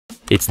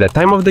It's that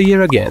time of the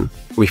year again.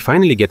 We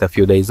finally get a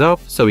few days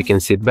off, so we can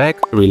sit back,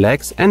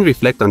 relax, and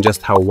reflect on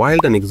just how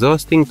wild and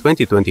exhausting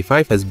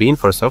 2025 has been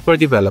for software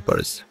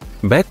developers.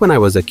 Back when I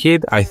was a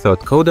kid, I thought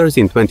coders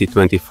in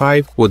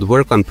 2025 would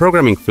work on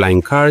programming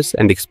flying cars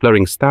and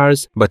exploring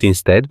stars, but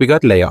instead we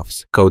got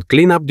layoffs, code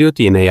cleanup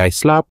duty in AI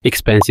slop,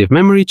 expensive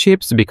memory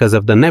chips because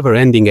of the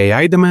never-ending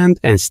AI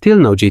demand, and still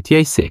no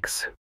GTA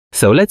 6.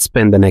 So let's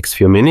spend the next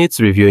few minutes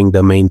reviewing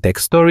the main tech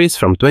stories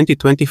from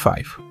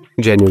 2025.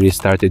 January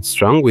started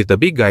strong with the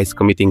big guys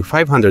committing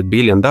 $500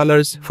 billion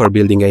for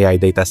building AI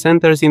data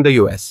centers in the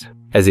US.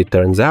 As it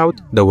turns out,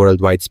 the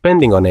worldwide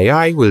spending on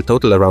AI will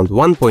total around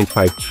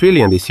 $1.5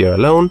 trillion this year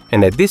alone,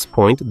 and at this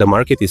point the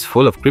market is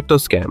full of crypto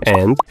scams.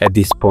 And at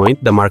this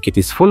point the market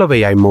is full of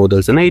AI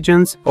models and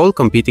agents, all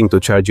competing to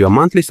charge you a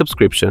monthly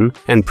subscription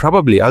and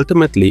probably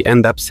ultimately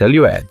end up sell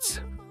you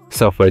ads.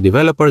 Software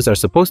developers are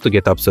supposed to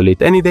get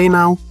obsolete any day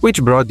now,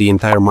 which brought the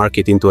entire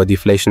market into a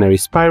deflationary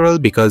spiral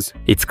because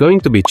it's going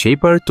to be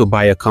cheaper to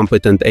buy a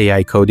competent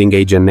AI coding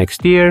agent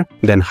next year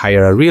than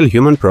hire a real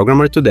human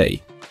programmer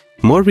today.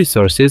 More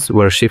resources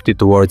were shifted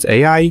towards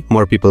AI,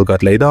 more people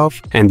got laid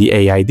off, and the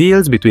AI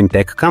deals between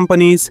tech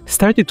companies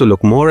started to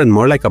look more and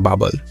more like a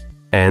bubble.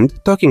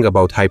 And, talking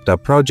about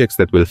hyped-up projects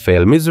that will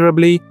fail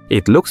miserably,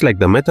 it looks like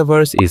the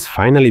metaverse is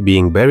finally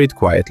being buried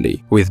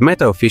quietly, with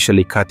Meta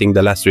officially cutting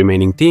the last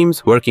remaining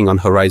teams working on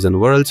Horizon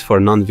Worlds for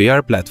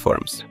non-VR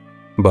platforms.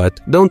 But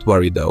don't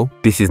worry though,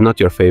 this is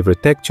not your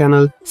favorite tech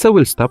channel, so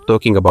we'll stop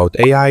talking about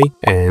AI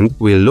and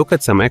we'll look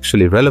at some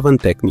actually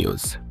relevant tech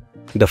news.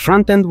 The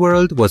front-end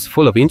world was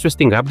full of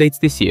interesting updates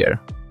this year.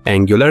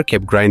 Angular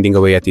kept grinding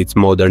away at its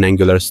modern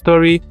Angular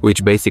story,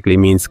 which basically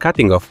means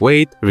cutting off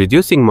weight,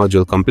 reducing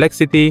module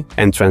complexity,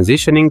 and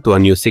transitioning to a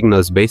new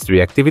signals-based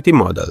reactivity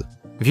model.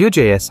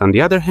 Vue.js, on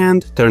the other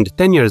hand, turned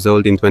 10 years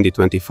old in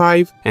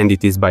 2025, and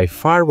it is by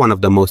far one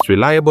of the most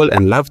reliable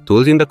and loved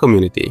tools in the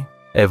community.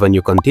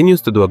 Evanu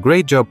continues to do a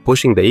great job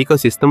pushing the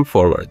ecosystem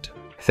forward.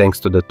 Thanks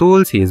to the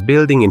tools he is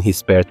building in his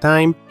spare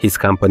time, his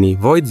company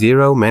Void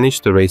Zero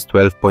managed to raise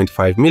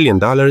 $12.5 million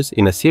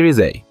in a Series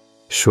A.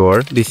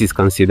 Sure, this is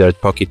considered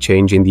pocket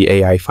change in the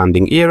AI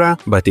funding era,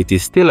 but it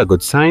is still a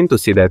good sign to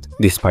see that,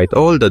 despite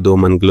all the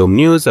doom and gloom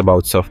news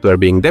about software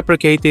being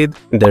deprecated,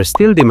 there's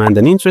still demand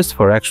and interest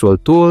for actual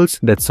tools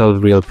that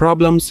solve real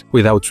problems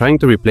without trying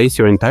to replace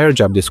your entire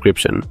job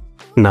description.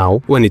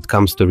 Now, when it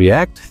comes to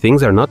React,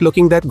 things are not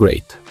looking that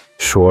great.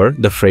 Sure,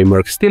 the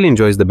framework still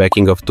enjoys the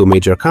backing of two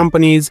major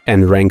companies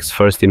and ranks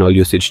first in all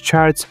usage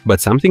charts,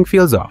 but something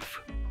feels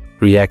off.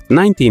 React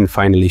 19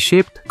 finally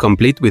shipped,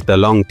 complete with a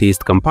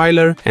long-teased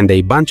compiler and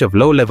a bunch of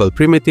low-level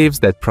primitives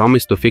that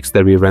promise to fix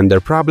the re-render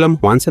problem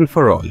once and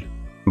for all.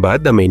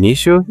 But the main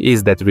issue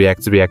is that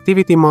React's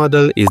reactivity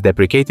model is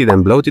deprecated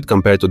and bloated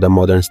compared to the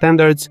modern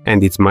standards,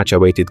 and its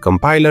much-awaited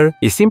compiler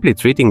is simply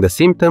treating the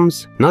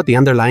symptoms, not the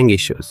underlying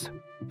issues.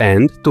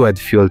 And, to add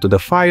fuel to the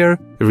fire,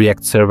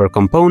 React Server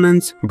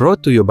Components,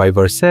 brought to you by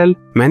Vercel,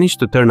 managed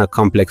to turn a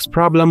complex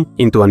problem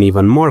into an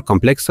even more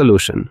complex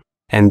solution.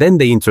 And then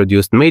they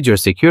introduced major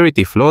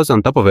security flaws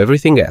on top of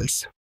everything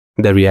else.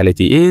 The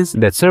reality is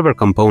that server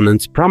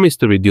components promise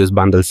to reduce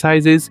bundle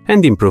sizes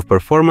and improve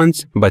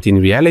performance, but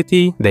in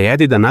reality, they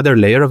added another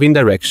layer of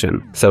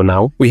indirection. So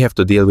now we have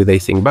to deal with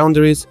async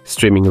boundaries,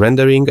 streaming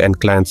rendering, and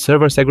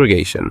client-server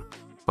segregation.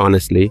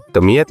 Honestly,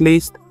 to me at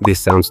least, this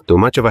sounds too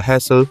much of a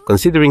hassle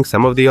considering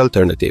some of the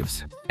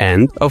alternatives.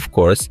 And, of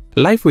course,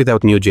 life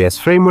without new JS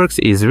frameworks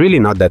is really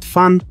not that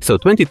fun, so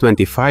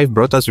 2025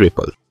 brought us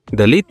Ripple.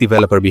 The lead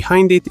developer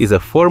behind it is a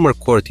former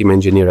core team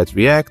engineer at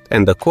React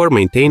and the core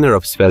maintainer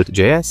of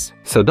Svelte.js,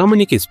 so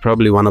Dominic is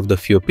probably one of the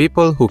few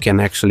people who can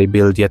actually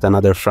build yet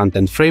another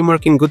front-end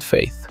framework in good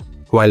faith.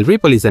 While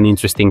Ripple is an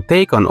interesting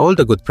take on all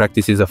the good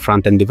practices of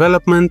front-end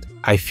development,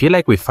 I feel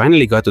like we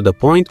finally got to the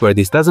point where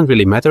this doesn't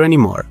really matter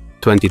anymore.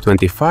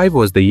 2025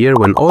 was the year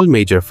when all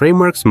major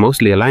frameworks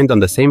mostly aligned on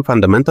the same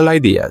fundamental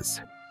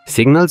ideas.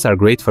 Signals are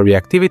great for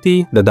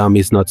reactivity, the DOM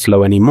is not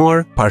slow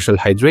anymore, partial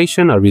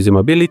hydration or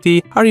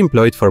resumability are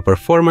employed for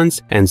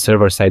performance, and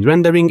server-side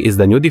rendering is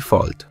the new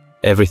default.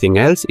 Everything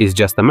else is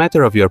just a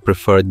matter of your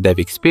preferred dev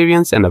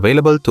experience and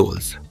available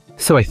tools.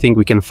 So I think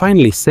we can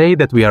finally say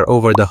that we are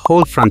over the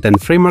whole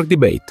front-end framework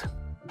debate.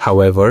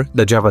 However,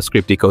 the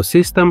JavaScript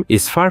ecosystem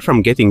is far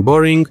from getting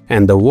boring,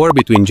 and the war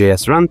between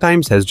JS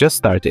runtimes has just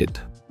started.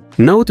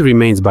 Node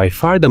remains by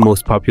far the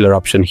most popular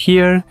option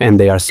here, and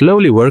they are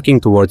slowly working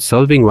towards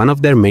solving one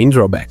of their main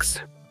drawbacks.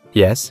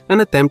 Yes,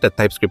 an attempt at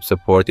TypeScript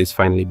support is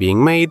finally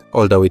being made,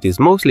 although it is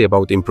mostly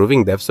about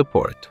improving dev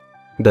support.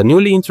 The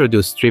newly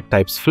introduced strip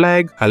types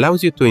flag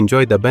allows you to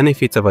enjoy the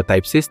benefits of a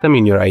type system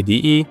in your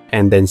IDE,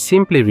 and then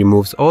simply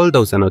removes all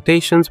those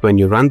annotations when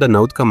you run the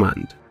node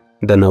command.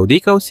 The Node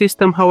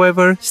ecosystem,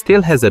 however,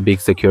 still has a big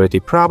security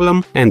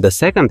problem, and the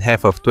second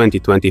half of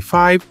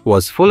 2025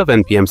 was full of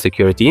NPM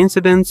security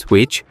incidents,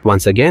 which,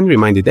 once again,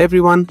 reminded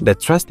everyone that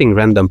trusting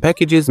random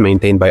packages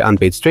maintained by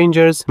unpaid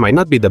strangers might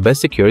not be the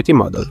best security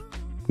model.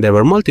 There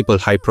were multiple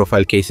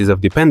high-profile cases of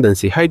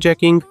dependency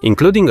hijacking,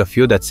 including a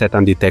few that sat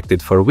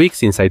undetected for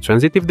weeks inside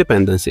transitive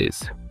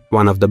dependencies.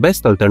 One of the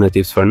best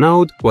alternatives for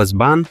Node was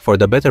Bun for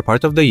the better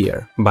part of the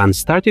year. Bun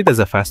started as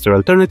a faster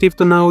alternative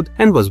to Node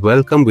and was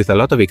welcomed with a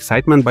lot of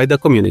excitement by the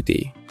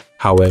community.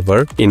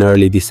 However, in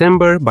early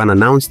December, Bun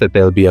announced that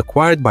they'll be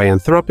acquired by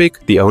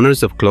Anthropic, the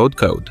owners of Claude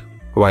Code.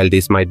 While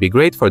this might be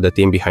great for the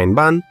team behind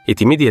Bun,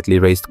 it immediately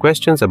raised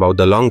questions about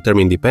the long-term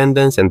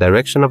independence and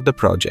direction of the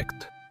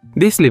project.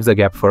 This leaves a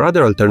gap for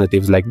other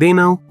alternatives like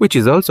Deno, which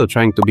is also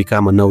trying to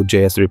become a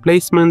Node.js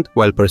replacement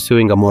while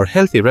pursuing a more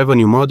healthy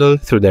revenue model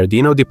through their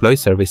Deno deploy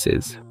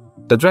services.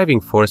 The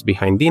driving force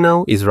behind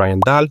Deno is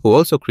Ryan Dahl, who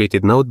also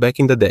created Node back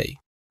in the day.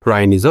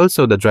 Ryan is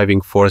also the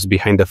driving force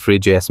behind the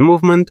Free.js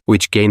movement,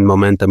 which gained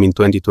momentum in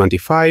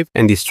 2025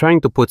 and is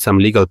trying to put some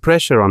legal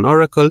pressure on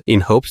Oracle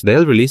in hopes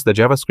they'll release the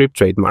JavaScript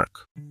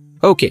trademark.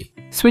 Okay,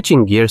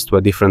 switching gears to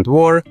a different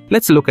war,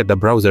 let's look at the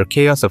browser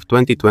chaos of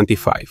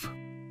 2025.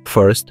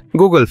 First,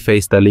 Google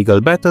faced a legal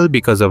battle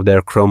because of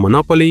their Chrome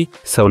monopoly,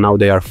 so now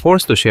they are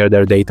forced to share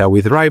their data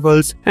with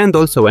rivals and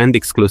also end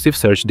exclusive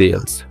search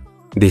deals.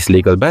 This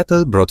legal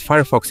battle brought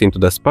Firefox into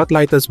the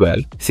spotlight as well,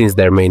 since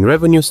their main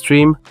revenue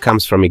stream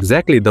comes from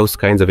exactly those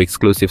kinds of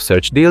exclusive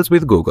search deals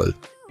with Google.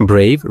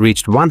 Brave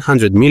reached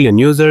 100 million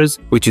users,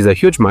 which is a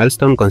huge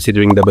milestone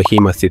considering the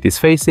behemoth it is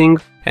facing,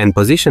 and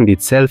positioned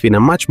itself in a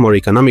much more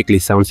economically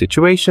sound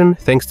situation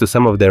thanks to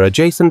some of their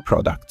adjacent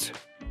products.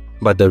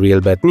 But the real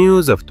bad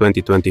news of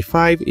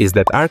 2025 is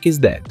that Arc is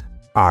dead.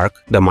 Arc,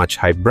 the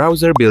much-hyped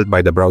browser built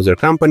by the browser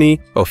company,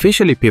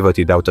 officially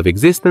pivoted out of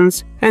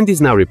existence and is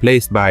now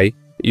replaced by,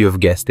 you've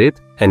guessed it,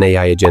 an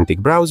AI agentic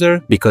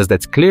browser, because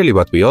that's clearly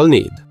what we all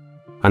need.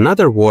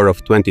 Another war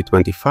of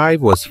 2025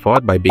 was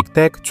fought by big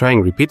tech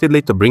trying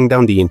repeatedly to bring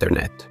down the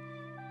internet.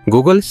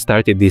 Google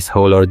started this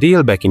whole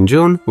ordeal back in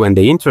June when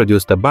they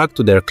introduced a bug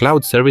to their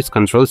cloud service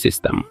control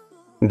system.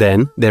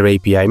 Then, their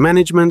API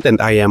management and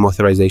IAM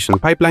authorization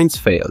pipelines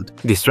failed,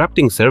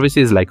 disrupting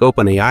services like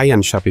OpenAI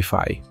and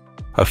Shopify.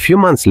 A few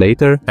months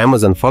later,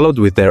 Amazon followed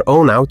with their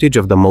own outage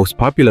of the most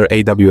popular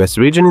AWS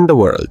region in the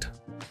world.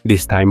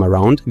 This time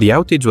around, the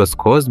outage was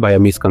caused by a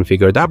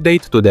misconfigured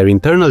update to their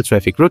internal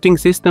traffic routing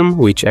system,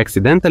 which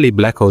accidentally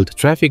blackholed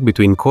traffic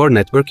between core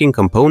networking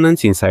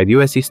components inside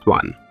US East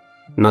 1.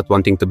 Not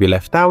wanting to be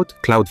left out,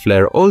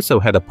 Cloudflare also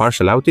had a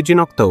partial outage in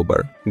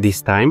October,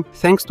 this time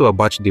thanks to a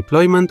botched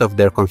deployment of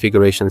their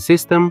configuration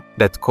system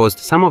that caused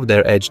some of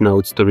their edge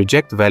nodes to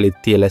reject valid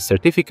TLS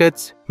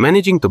certificates,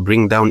 managing to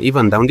bring down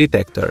even down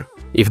detector.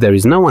 If there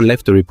is no one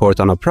left to report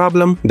on a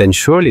problem, then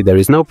surely there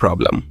is no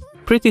problem.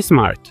 Pretty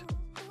smart.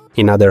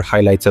 In other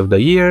highlights of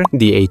the year,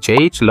 the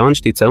HH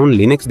launched its own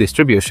Linux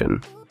distribution.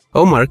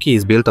 Omarchy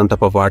is built on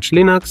top of Arch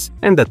Linux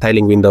and the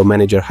tiling window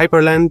manager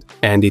Hyperland,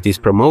 and it is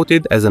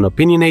promoted as an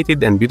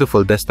opinionated and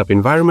beautiful desktop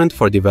environment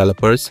for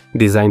developers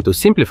designed to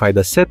simplify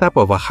the setup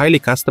of a highly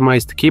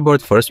customized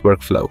keyboard-first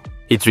workflow.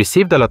 It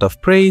received a lot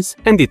of praise,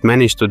 and it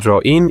managed to draw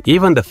in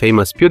even the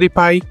famous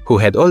PewDiePie, who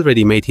had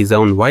already made his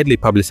own widely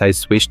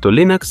publicized switch to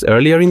Linux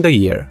earlier in the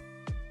year.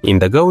 In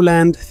the Go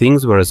land,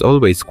 things were as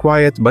always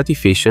quiet but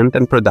efficient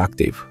and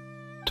productive.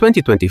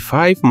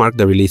 2025 marked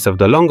the release of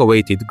the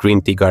long-awaited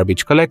Green Tea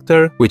garbage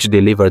collector, which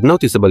delivered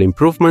noticeable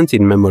improvements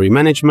in memory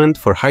management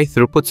for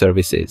high-throughput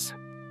services.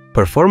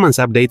 Performance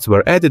updates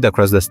were added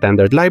across the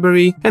standard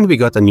library, and we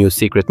got a new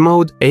secret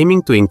mode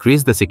aiming to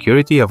increase the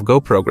security of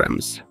Go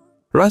programs.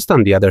 Rust,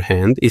 on the other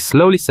hand, is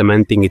slowly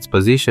cementing its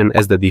position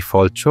as the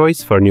default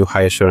choice for new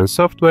high-assurance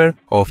software,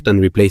 often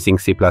replacing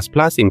C++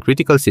 in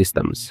critical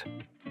systems.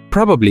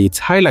 Probably its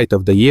highlight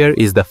of the year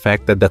is the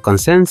fact that the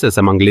consensus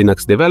among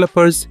Linux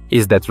developers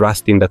is that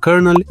Rust in the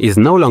kernel is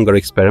no longer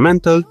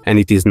experimental and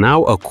it is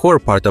now a core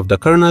part of the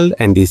kernel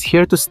and is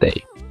here to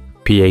stay.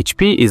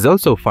 PHP is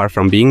also far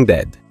from being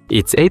dead.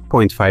 Its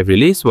 8.5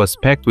 release was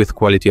packed with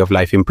quality of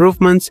life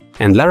improvements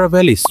and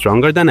Laravel is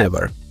stronger than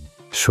ever.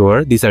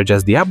 Sure, these are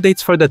just the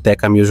updates for the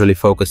tech I'm usually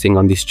focusing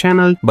on this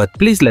channel, but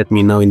please let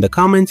me know in the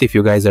comments if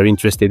you guys are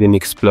interested in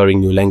exploring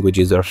new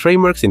languages or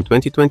frameworks in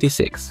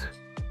 2026.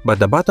 But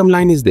the bottom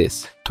line is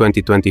this: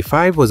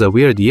 2025 was a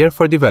weird year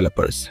for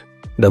developers.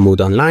 The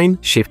mood online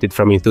shifted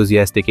from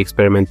enthusiastic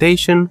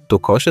experimentation to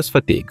cautious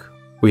fatigue.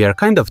 We are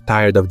kind of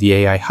tired of the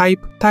AI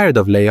hype, tired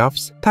of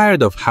layoffs,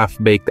 tired of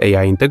half-baked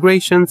AI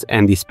integrations,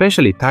 and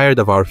especially tired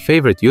of our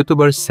favorite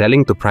YouTubers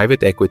selling to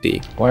private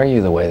equity. Why are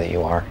you the way that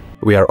you are?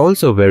 We are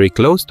also very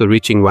close to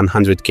reaching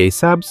 100k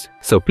subs,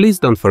 so please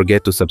don't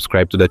forget to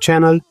subscribe to the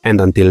channel,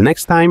 and until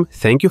next time,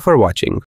 thank you for watching.